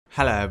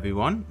Hello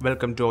everyone,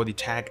 welcome to Athi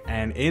Tech,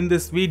 and in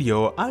this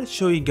video I'll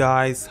show you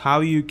guys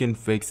how you can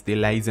fix the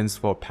license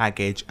for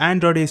package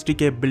Android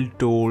SDK build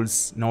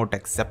tools not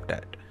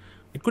accepted.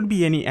 It could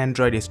be any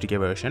Android SDK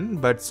version,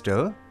 but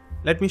still,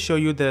 let me show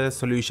you the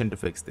solution to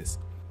fix this.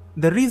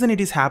 The reason it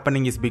is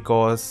happening is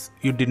because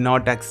you did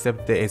not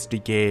accept the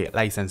SDK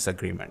license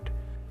agreement.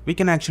 We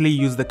can actually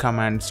use the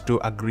commands to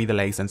agree the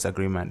license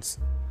agreements.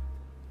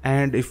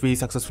 And if we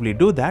successfully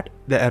do that,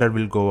 the error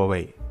will go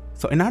away.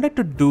 So in order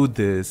to do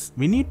this,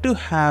 we need to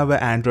have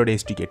Android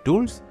SDK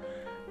tools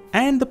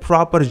and the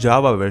proper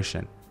Java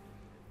version.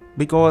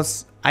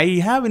 Because I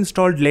have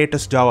installed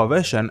latest Java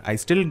version, I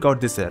still got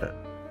this error.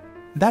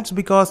 That's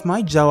because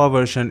my Java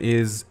version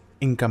is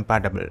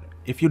incompatible.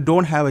 If you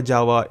don't have a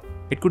Java,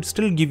 it could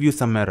still give you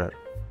some error.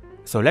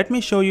 So let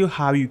me show you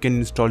how you can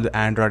install the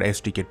Android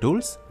SDK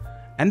tools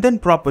and then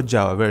proper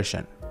Java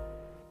version.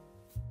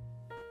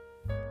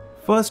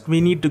 First, we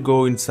need to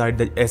go inside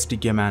the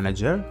SDK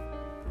manager.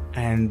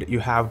 And you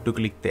have to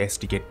click the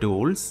SDK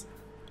tools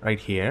right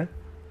here,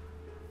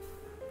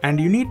 and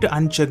you need to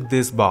uncheck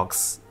this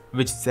box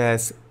which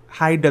says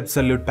hide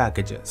absolute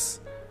packages.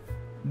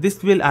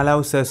 This will allow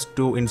us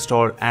to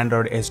install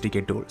Android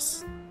SDK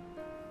tools.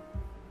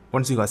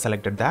 Once you have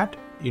selected that,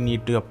 you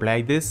need to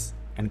apply this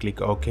and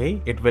click OK.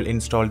 It will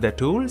install the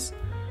tools,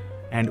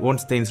 and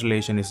once the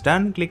installation is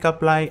done, click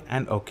apply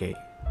and OK.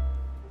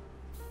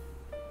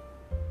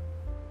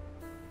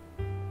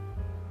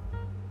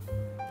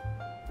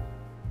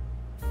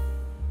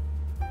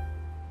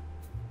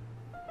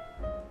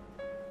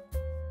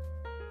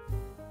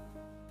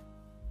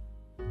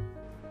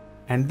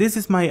 And this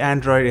is my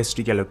Android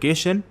SDK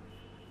location.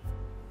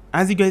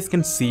 As you guys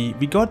can see,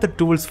 we got the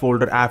tools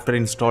folder after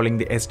installing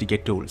the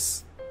SDK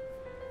tools.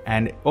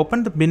 And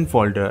open the bin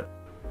folder.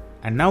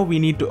 And now we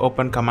need to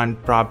open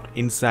command prompt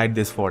inside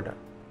this folder.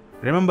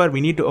 Remember,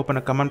 we need to open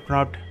a command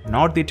prompt,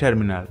 not the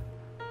terminal.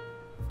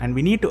 And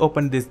we need to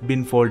open this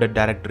bin folder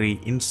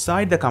directory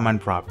inside the command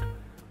prompt.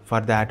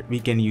 For that, we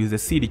can use the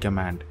cd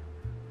command.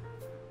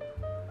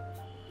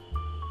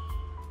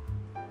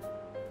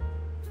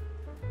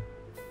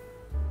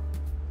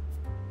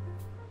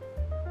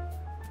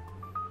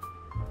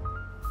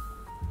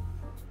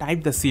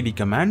 Type the cd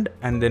command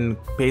and then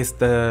paste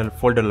the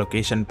folder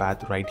location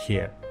path right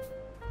here.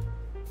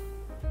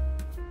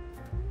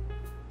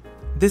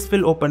 This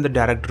will open the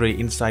directory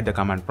inside the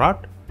command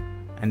prompt,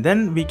 and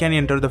then we can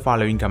enter the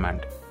following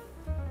command.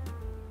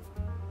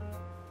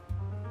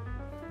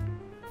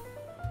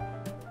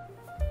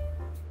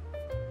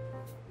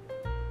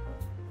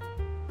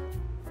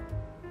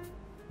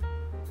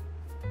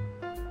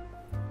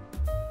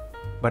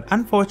 But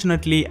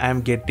unfortunately, I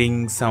am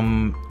getting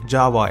some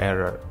Java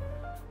error.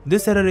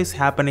 This error is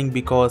happening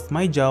because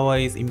my Java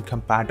is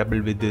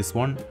incompatible with this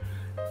one,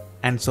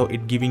 and so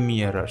it giving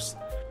me errors.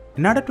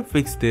 In order to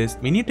fix this,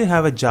 we need to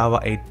have a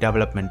Java 8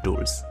 development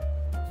tools.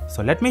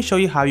 So let me show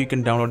you how you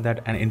can download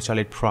that and install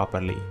it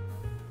properly.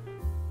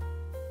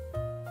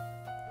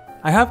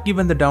 I have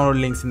given the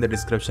download links in the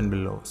description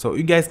below, so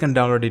you guys can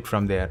download it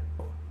from there.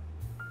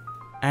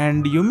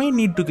 And you may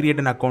need to create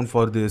an account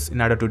for this in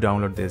order to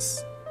download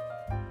this.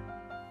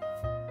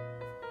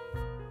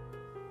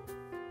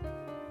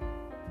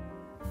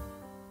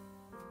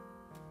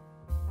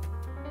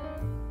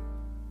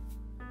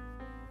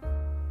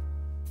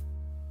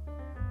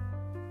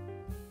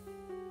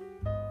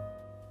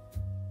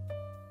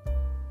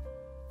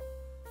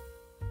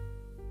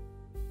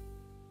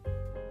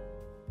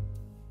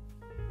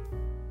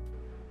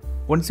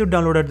 Once you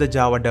downloaded the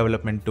Java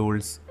development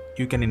tools,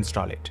 you can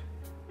install it.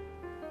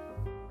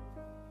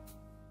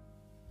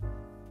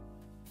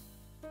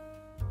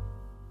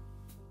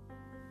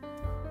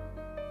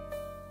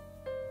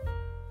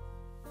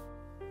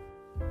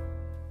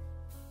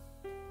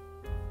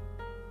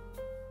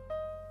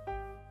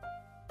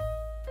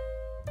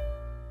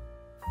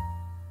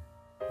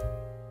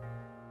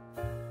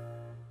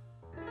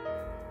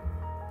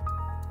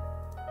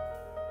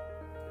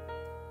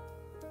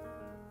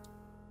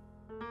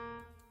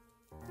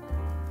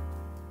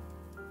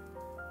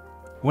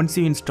 Once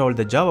you install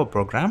the Java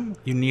program,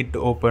 you need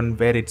to open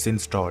where it's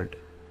installed.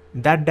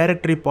 That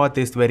directory path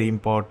is very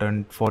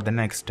important for the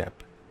next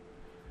step.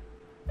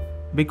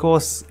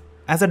 Because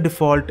as a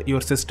default,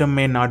 your system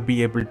may not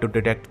be able to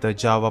detect the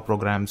Java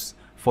programs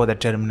for the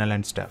terminal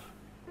and stuff.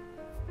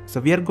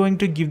 So we are going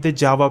to give the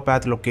Java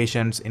path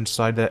locations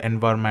inside the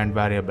environment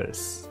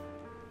variables.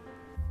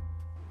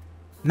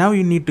 Now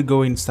you need to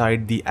go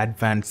inside the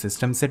advanced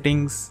system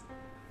settings,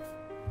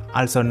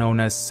 also known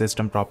as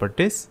system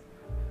properties,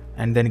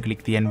 and then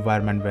click the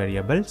environment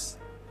variables,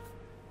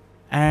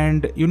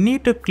 and you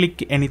need to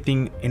click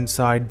anything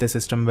inside the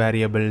system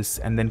variables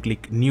and then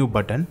click new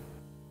button,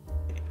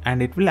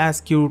 and it will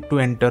ask you to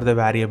enter the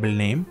variable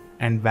name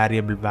and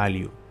variable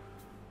value.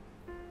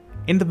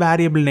 In the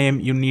variable name,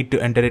 you need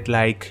to enter it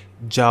like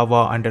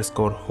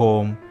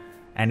java_home,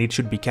 and it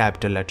should be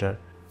capital letter,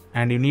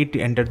 and you need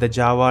to enter the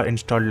Java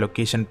installed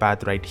location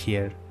path right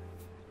here.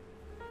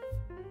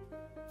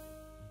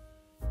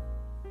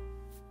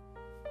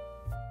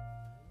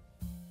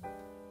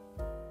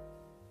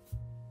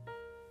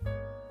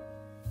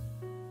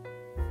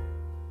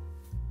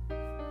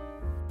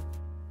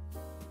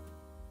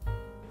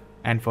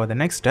 And for the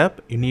next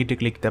step, you need to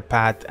click the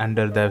path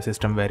under the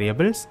system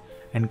variables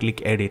and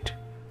click edit.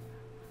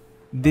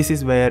 This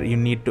is where you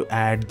need to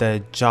add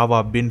the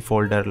Java bin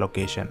folder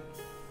location.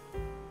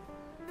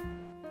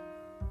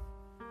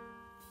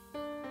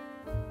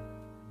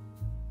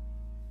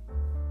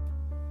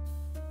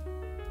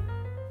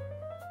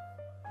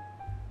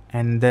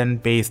 And then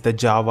paste the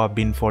Java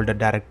bin folder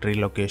directory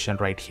location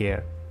right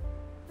here.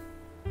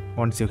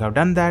 Once you have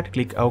done that,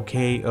 click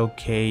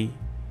OK,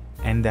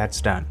 and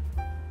that's done.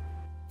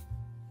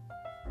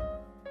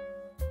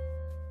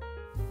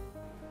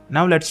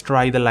 Now let's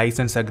try the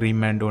license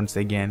agreement once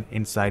again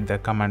inside the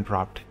command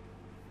prompt.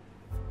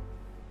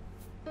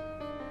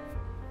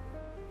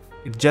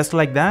 It's just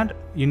like that.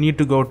 You need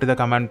to go to the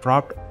command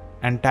prompt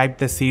and type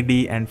the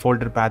CD and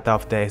folder path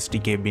of the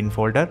SDK bin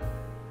folder.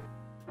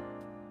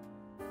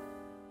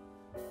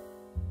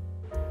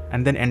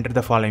 And then enter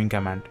the following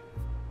command.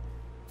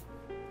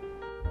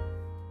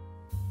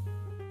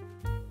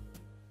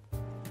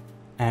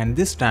 And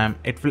this time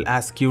it will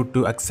ask you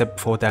to accept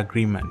for the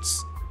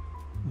agreements.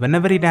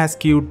 Whenever it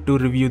asks you to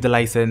review the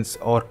license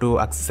or to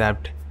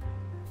accept,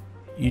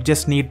 you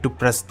just need to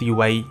press the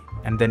Y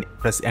and then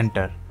press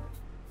enter.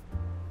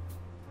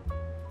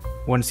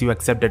 Once you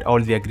accepted all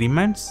the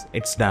agreements,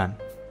 it's done.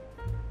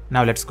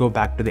 Now let's go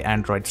back to the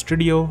Android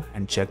Studio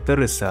and check the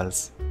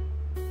results.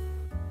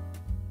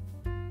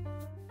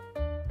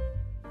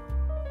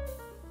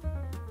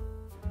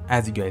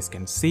 As you guys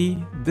can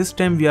see, this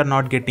time we are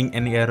not getting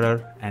any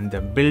error and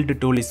the build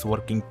tool is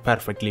working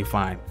perfectly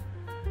fine.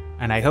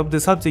 And I hope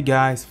this helps you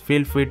guys.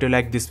 Feel free to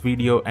like this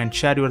video and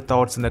share your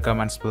thoughts in the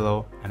comments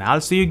below. And I'll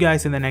see you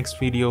guys in the next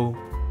video,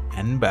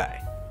 and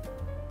bye.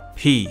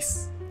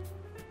 Peace.